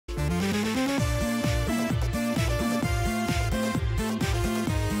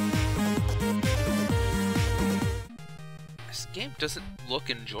game doesn't look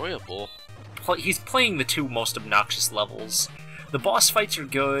enjoyable. He's playing the two most obnoxious levels. The boss fights are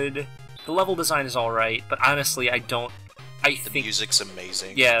good, the level design is alright, but honestly, the music's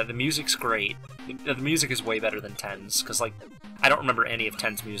amazing. Yeah, the music's great. The music is way better than 10's, because, like, I don't remember any of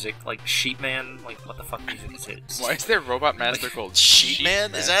 10's music. Like, Sheepman, like, what the fuck music is it? Why is there a robot master called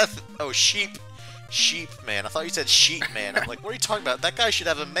Sheepman? Is that... Oh, Sheep Man. I thought you said Sheepman. I'm like, what are you talking about? That guy should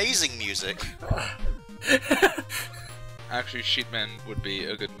have amazing music. Actually, Sheepman would be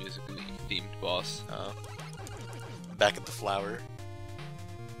a good musically themed boss. Back at the flower.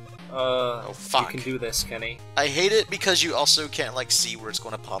 Oh, fuck. You can do this, Kenny. I hate it because you also can't, like, see where it's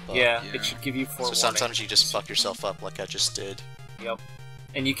going to pop up. Yeah, it should give you forewarning. So sometimes you just fuck yourself up like I just did. Yep.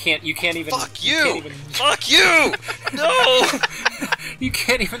 And you can't even... Fuck you! Fuck you! No! You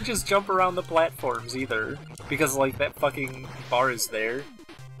can't even just jump around the platforms, either. Because, like, that fucking bar is there.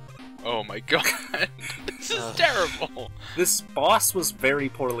 Oh my god. This is terrible! This boss was very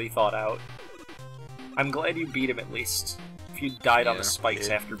poorly thought out. I'm glad you beat him, at least. If you died on the spikes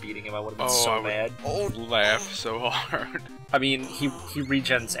after beating him, I would have been so mad. I would laugh so hard. I mean, he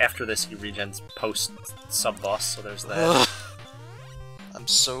regens after this, he regens post-sub-boss, so there's that. I'm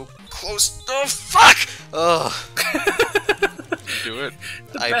so close. Oh, fuck! Ugh. Do it.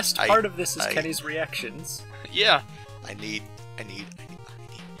 The best part of this is Kenny's reactions. Yeah. I need a knee tank.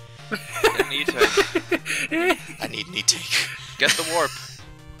 I need knee tank. Get the warp.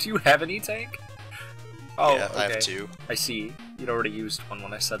 Do you have a knee tank? Oh, yeah, okay. I have two. I see. You'd already used one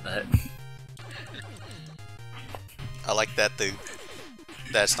when I said that. I like that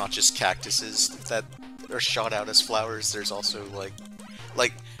that's not just cactuses that are shot out as flowers. There's also like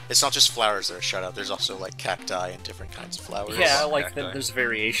it's not just flowers that are shot out. There's also like cacti and different kinds of flowers. Yeah, I like that there's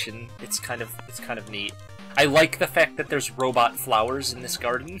variation. It's kind of neat. I like the fact that there's robot flowers in this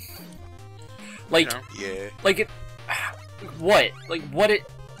garden. Like, yeah. Like it. What? Like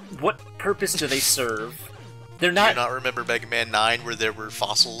what purpose do they serve? They're not. Do you not remember Mega Man 9 where there were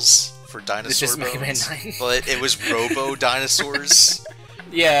fossils for dinosaur bones? Mega Man 9. But it was robo dinosaurs.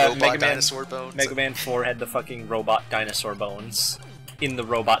 Yeah, dinosaur bones. Mega Man 4 had the fucking robot dinosaur bones in the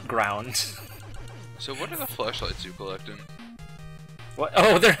robot ground. So what are the flashlights you collecting? What?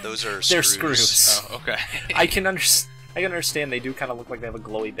 Oh, those are they're screws. Oh, okay. I can understand they do kind of look like they have a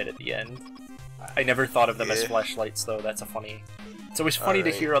glowy bit at the end. I never thought of them as flashlights, though. That's a funny... It's always funny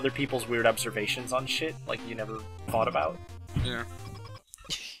to hear other people's weird observations on shit, like you never thought about. Yeah.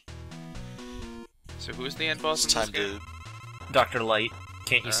 So who's the end boss? It's time to... Dr. Light.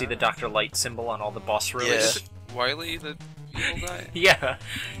 Can't you see the Dr. Light symbol on all the boss rooms? Yeah. Is it Wily, the evil guy? Yeah.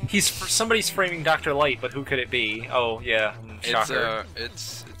 Somebody's framing Dr. Light, but who could it be? Oh, yeah. Shocker.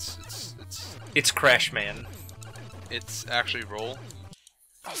 It's Crash Man. It's actually Roll.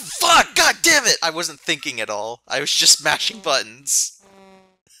 Oh, fuck! God damn it! I wasn't thinking at all. I was just mashing buttons.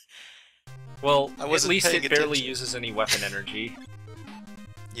 Well, at least it barely attention. uses any weapon energy.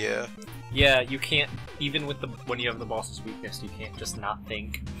 Yeah. Yeah, you can't, even with when you have the boss's weakness, you can't just not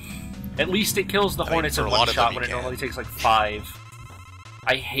think. At least it kills the Hornets in one shot when it normally takes like 5.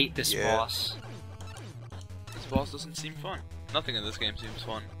 I hate this boss. This boss doesn't seem fun. Nothing in this game seems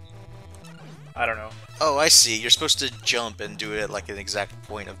fun. I don't know. Oh, I see. You're supposed to jump and do it at like an exact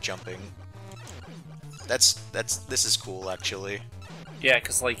point of jumping. This is cool, actually. Yeah,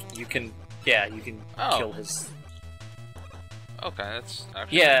 because like you can kill his... Okay, that's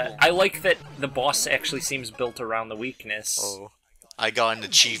actually cool. I like that the boss actually seems built around the weakness. Oh, I got an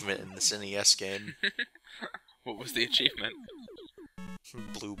achievement in this NES game. What was the achievement?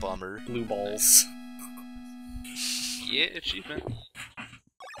 Blue Bomber. Blue balls. Yeah, achievement.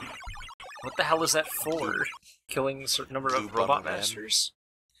 What the hell is that for? Killing a certain number of robot masters?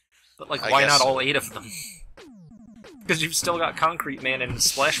 But like, I why guess not all 8 of them? Because you've still got Concrete Man and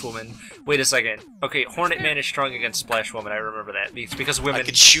Splash Woman. Wait a second. Okay, Hornet Man is strong against Splash Woman, I remember that. It's because women... I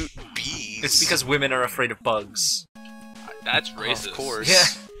can shoot bees! It's because women are afraid of bugs. That's racist. Of course. Yeah.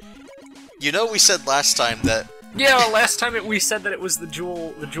 You know we said last time that... Yeah, last time we said that it was the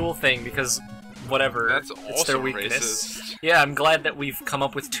jewel thing, because... Whatever, that's it's their weakness. Racist. Yeah, I'm glad that we've come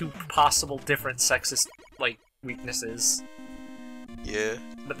up with 2 possible different sexist, like, weaknesses. Yeah.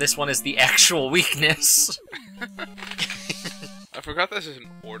 But this one is the actual weakness. I forgot this is an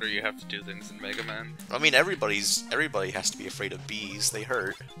order you have to do things in Mega Man. I mean, everybody has to be afraid of bees. They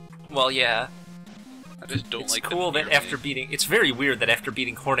hurt. Well, yeah. I just don't it's like cool that after beating... It's very weird that after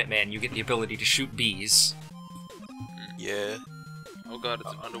beating Hornet Man, you get the ability to shoot bees. Yeah. Oh god,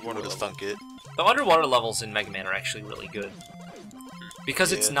 it's an underwater level. Thunk it. The underwater levels in Mega Man are actually really good.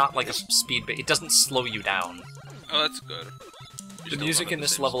 Because it's not like a speed bait, it doesn't slow you down. Oh, that's good. The music in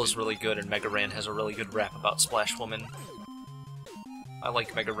this level is really good, and Mega Man has a really good rap about Splash Woman. I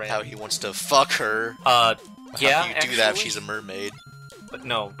like Mega Ran. How he wants to fuck her. Yeah, How do you do that if actually? she's a mermaid? But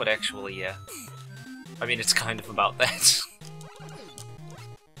no, but actually, yeah. I mean, it's kind of about that.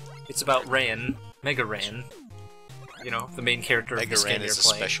 It's about Ran, Mega Ran. You know, the main character of the Mega Ran Scan you're is a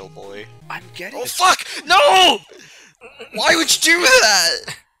playing. special boy. I'm getting. Oh fuck! No! Why would you do that?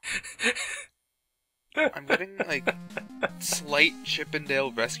 I'm getting like slight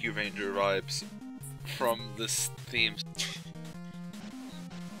Chippendale Rescue Ranger vibes from this theme.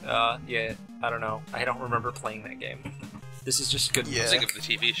 Yeah, I don't know. I don't remember playing that game. This is just good Yeah. Think of the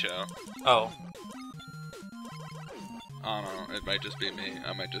TV show. Oh. I don't know. It might just be me.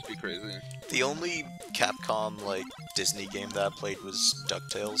 I might just be crazy. The only Capcom, like, Disney game that I played was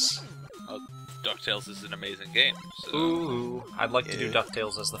DuckTales. DuckTales is an amazing game. So. Ooh, I'd like to do Yeah.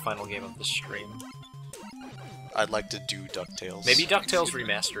 DuckTales as the final game of the stream. I'd like to do DuckTales. Maybe DuckTales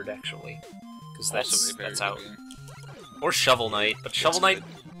Remastered, actually. Because Also a very that's good out. game. Or Shovel Knight, but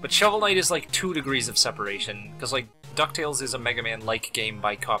Shovel Knight is like 2 degrees of separation. Because, like, DuckTales is a Mega Man-like game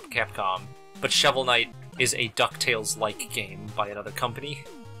by Capcom, but Shovel Knight is a DuckTales-like game by another company.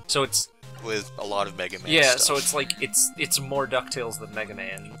 So it's... With a lot of Mega Man Yeah, stuff. so it's like, it's more DuckTales than Mega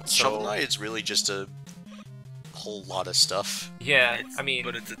Man. So, Shovel Knight is really just a whole lot of stuff. Yeah, It's- I mean...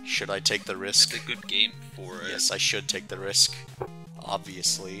 but it's a Should I take the risk? It's a good game for it. Yes, I should take the risk.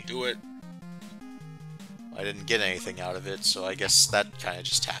 Obviously. Do it. I didn't get anything out of it, so I guess that kind of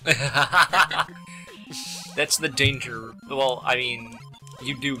just happened. That's the danger. Well, I mean,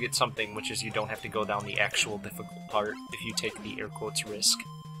 you do get something, which is you don't have to go down the actual difficult part if you take the air quotes risk.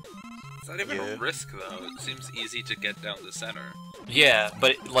 It's not even Yeah. a risk, though. It seems easy to get down the center. Yeah,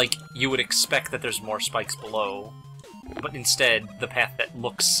 but, like, you would expect that there's more spikes below, but instead, the path that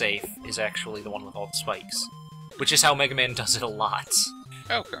looks safe is actually the one with all the spikes. Which is how Mega Man does it a lot.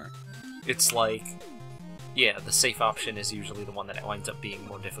 Okay. It's like, yeah, the safe option is usually the one that winds up being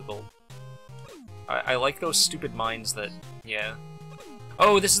more difficult. I like those stupid mines that, yeah.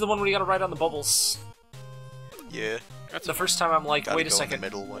 Oh, this is the one where you gotta ride on the bubbles. Yeah. That's the first time I'm like, Gotta wait a go in the second,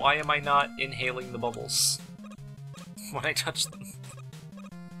 middle one. why am I not inhaling the bubbles when I touch them?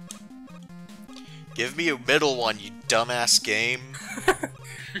 Give me a middle one, you dumbass game.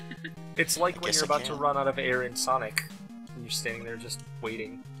 It's like when guess you're I about to can. run out of air in Sonic, and you're standing there just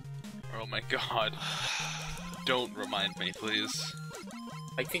waiting. Oh my god. Don't remind me, please.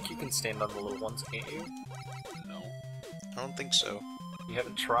 I think you can stand on the little ones, can't you? No. I don't think so. You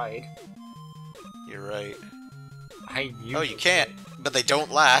haven't tried. You're right. I knew Oh, you can't, but they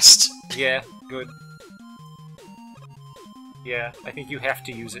don't last. Yeah, good. Yeah, I think you have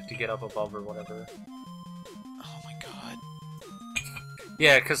to use it to get up above or whatever. Oh my god.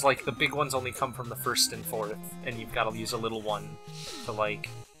 Yeah, because, like, the big ones only come from the first and fourth, and you've got to use a little one to, like...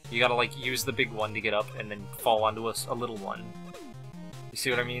 You gotta, like, use the big one to get up and then fall onto a little one. You see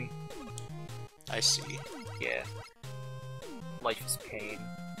what I mean? I see. Yeah. Life is pain.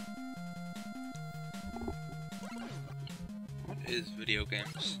 What is video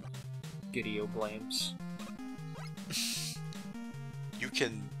games? Gideo blames. You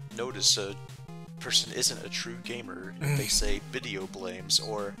can notice a person isn't a true gamer if they say video blames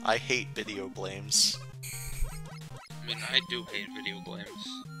or I hate video blames. I mean, I do hate video games.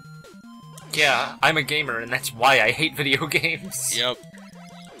 Yeah, I'm a gamer, and that's why I hate video games. Yep.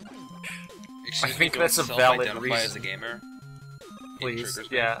 I think that's a valid as a reason. gamer. It Please,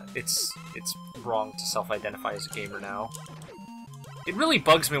 triggers me. yeah, it's wrong to self-identify as a gamer now. It really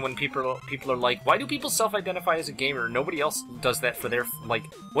bugs me when people are like, why do people self-identify as a gamer? Nobody else does that for their, like,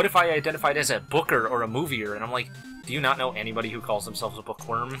 what if I identified as a booker or a movieer? And I'm like, do you not know anybody who calls themselves a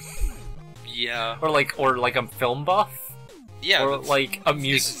bookworm? Yeah. Or like a film buff? Yeah. Or that's- like a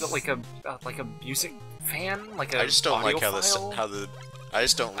music, like a music fan? Like a I just don't like how audiophile? I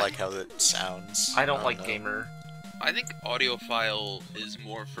just don't like how that sounds. I don't like know. gamer. I think audiophile is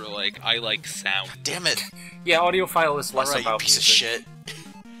more for like, I like sound. Damn it! Yeah, audiophile is less Alright, you about piece music. of shit.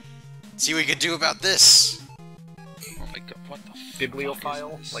 See what we can do about this. Oh my god, what the fuck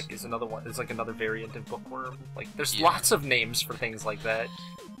Bibliophile, is this? like, is another one. It's like another variant of bookworm. Like, there's Yeah. lots of names for things like that.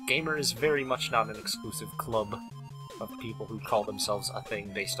 Gamer is very much not an exclusive club of people who call themselves a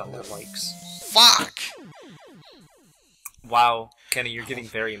thing based on their likes. Fuck! Wow, Kenny, you're getting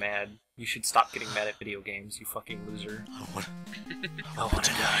very mad. You should stop getting mad at video games, you fucking loser. I want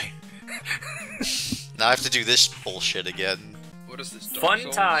to die. Now I have to do this bullshit again. What is this? Dark Fun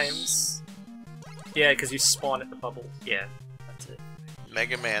Souls? times! Yeah, because you spawn at the bubble. Yeah, that's it.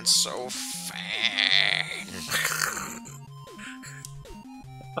 Mega Man's so fat.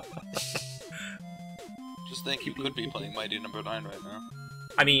 Just think you could be playing Mighty Number 9 right now.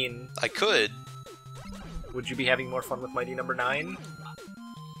 I mean, I could. would you be having more fun with Mighty Number 9?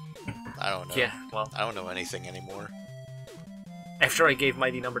 I don't know. Yeah, well, I don't know anything anymore. after I gave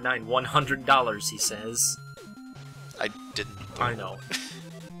Mighty Number 9 $100, he says. I didn't. I know.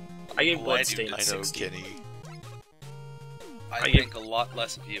 I gave Glad you Bloodstained did. I know, 60. Kenny. I think a lot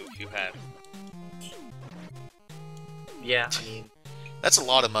less of you if you had. Yeah, I mean, That's a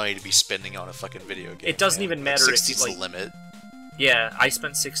lot of money to be spending on a fucking video game. it doesn't man. even matter Like, if 60's you, like, the limit. yeah, I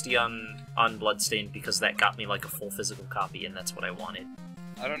spent 60 on Bloodstained because that got me like a full physical copy, and that's what I wanted.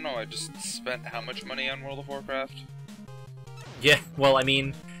 I don't know, I just spent how much money on World of Warcraft? Yeah, well, I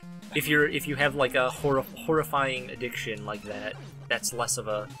mean, if you have like a horrifying addiction like that, that's less of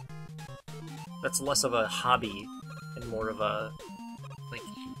a hobby and more of a like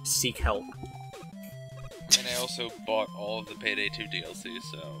seek help. And I also bought all of the Payday 2 DLC,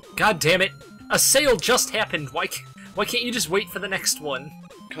 so... God damn it! A sale just happened. Why can't you just wait for the next one?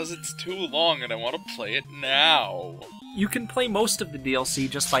 Because it's too long and I want to play it now! You can play most of the DLC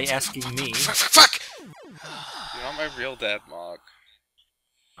just by asking me. Fuck! You're not my real dad, Mach.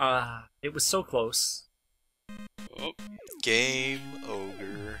 It was so close. Oh. Game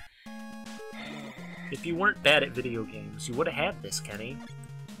ogre. If you weren't bad at video games, you would have had this, Kenny.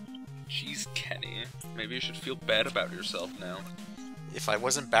 Jeez, Kenny. Maybe you should feel bad about yourself now. If I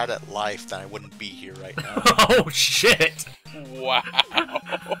wasn't bad at life, then I wouldn't be here right now. Oh shit! Wow!